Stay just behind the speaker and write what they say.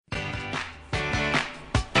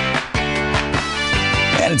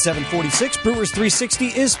And at 7:46, Brewers 360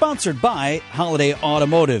 is sponsored by Holiday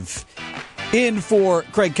Automotive. In for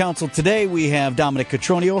Craig Counsell today, we have Dominic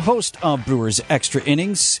Cotroneo, host of Brewers Extra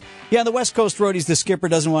Innings. Yeah, the West Coast roadies, the skipper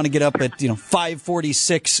doesn't want to get up at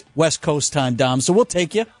 5:46 West Coast time, Dom, so we'll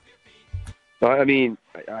take you. I mean,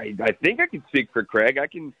 I think I can speak for Craig. I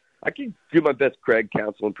can do my best Craig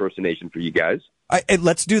Counsell impersonation for you guys.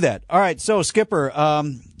 Let's do that. All right, so Skipper,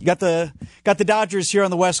 you got the Dodgers here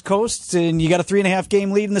on the West Coast, and you got a 3.5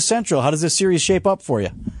 game lead in the Central. How does this series shape up for you?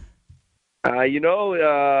 They're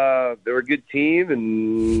a good team,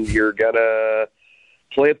 and you're gonna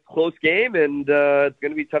play a close game, and it's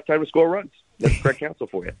gonna be a tough time to score runs. That's Craig Counsell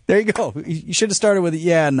for you. There you go. You should have started with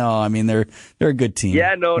they're a good team.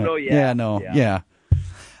 Yeah.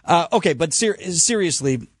 Okay, but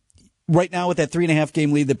seriously. Right now with that 3.5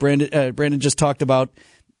 game lead that Brandon just talked about,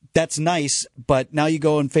 that's nice, but now you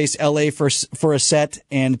go and face LA for a set,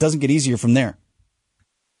 and it doesn't get easier from there.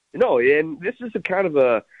 No, and this is a kind of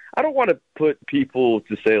I don't want to put people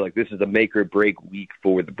to say like this is a make or break week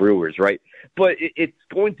for the Brewers, right? But it's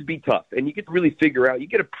going to be tough, and you get to really figure out, you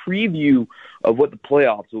get a preview of what the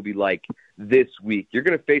playoffs will be like this week. You're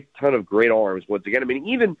going to face a ton of great arms once again. I mean,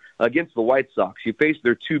 even against the White Sox, you face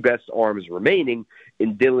their two best arms remaining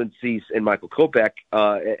in Dylan Cease and Michael Kopech,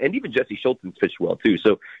 and even Jesse Schulten's pitched well too.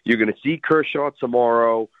 So you're going to see Kershaw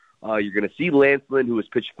tomorrow. You're going to see Lance Lynn, who has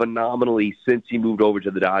pitched phenomenally since he moved over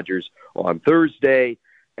to the Dodgers on Thursday.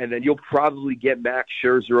 And then you'll probably get Max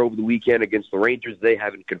Scherzer over the weekend against the Rangers. They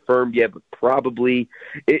haven't confirmed yet, but probably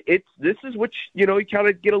this is what you kind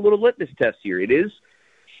of get a little litmus test here. It is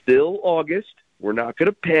still August. We're not going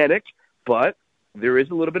to panic, but there is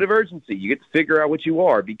a little bit of urgency. You get to figure out what you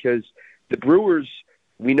are, because the Brewers,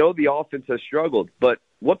 we know the offense has struggled, but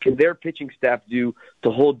what can their pitching staff do to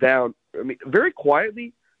hold down? I mean, very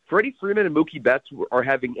quietly, Freddie Freeman and Mookie Betts are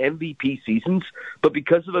having MVP seasons, but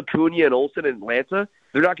because of Acuna and Olsen in Atlanta,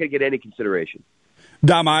 they're not going to get any consideration.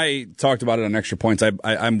 Dom, I talked about it on Extra Points.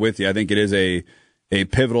 I'm with you. I think it is a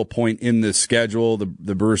pivotal point in the schedule. The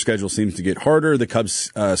Brewers' schedule seems to get harder. The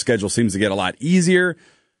Cubs' schedule seems to get a lot easier.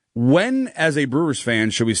 When, as a Brewers fan,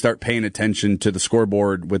 should we start paying attention to the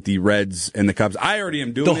scoreboard with the Reds and the Cubs? I already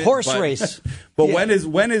am doing the horse race. But yeah.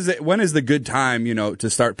 when is the good time, to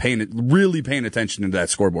start really paying attention to that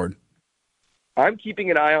scoreboard? I'm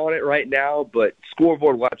keeping an eye on it right now, but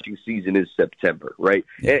scoreboard watching season is September, right?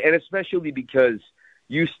 Yeah. And especially because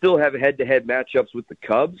you still have head-to-head matchups with the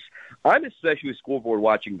Cubs. I'm especially scoreboard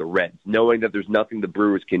watching the Reds, knowing that there's nothing the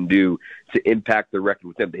Brewers can do to impact their record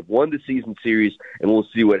with them. They've won the season series, and we'll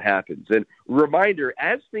see what happens. And reminder,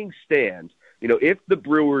 as things stand, if the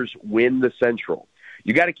Brewers win the Central,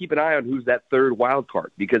 you got to keep an eye on who's that third wild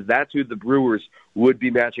card, because that's who the Brewers would be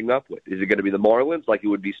matching up with. Is it going to be the Marlins, like it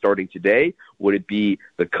would be starting today? Would it be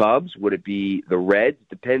the Cubs? Would it be the Reds?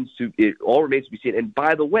 It all remains to be seen. And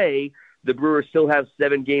by the way, the Brewers still have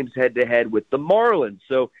 7 games head-to-head with the Marlins.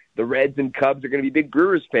 So the Reds and Cubs are going to be big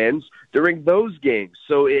Brewers fans during those games.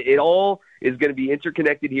 So it all is going to be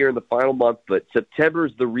interconnected here in the final month. But September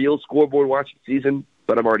is the real scoreboard watching season,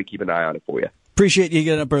 but I'm already keeping an eye on it for you. Appreciate you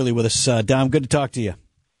getting up early with us, Dom. Good to talk to you.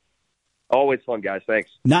 Always fun, guys. Thanks.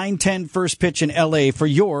 9:10 first pitch in L.A. for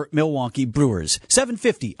your Milwaukee Brewers.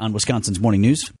 7:50 on Wisconsin's Morning News.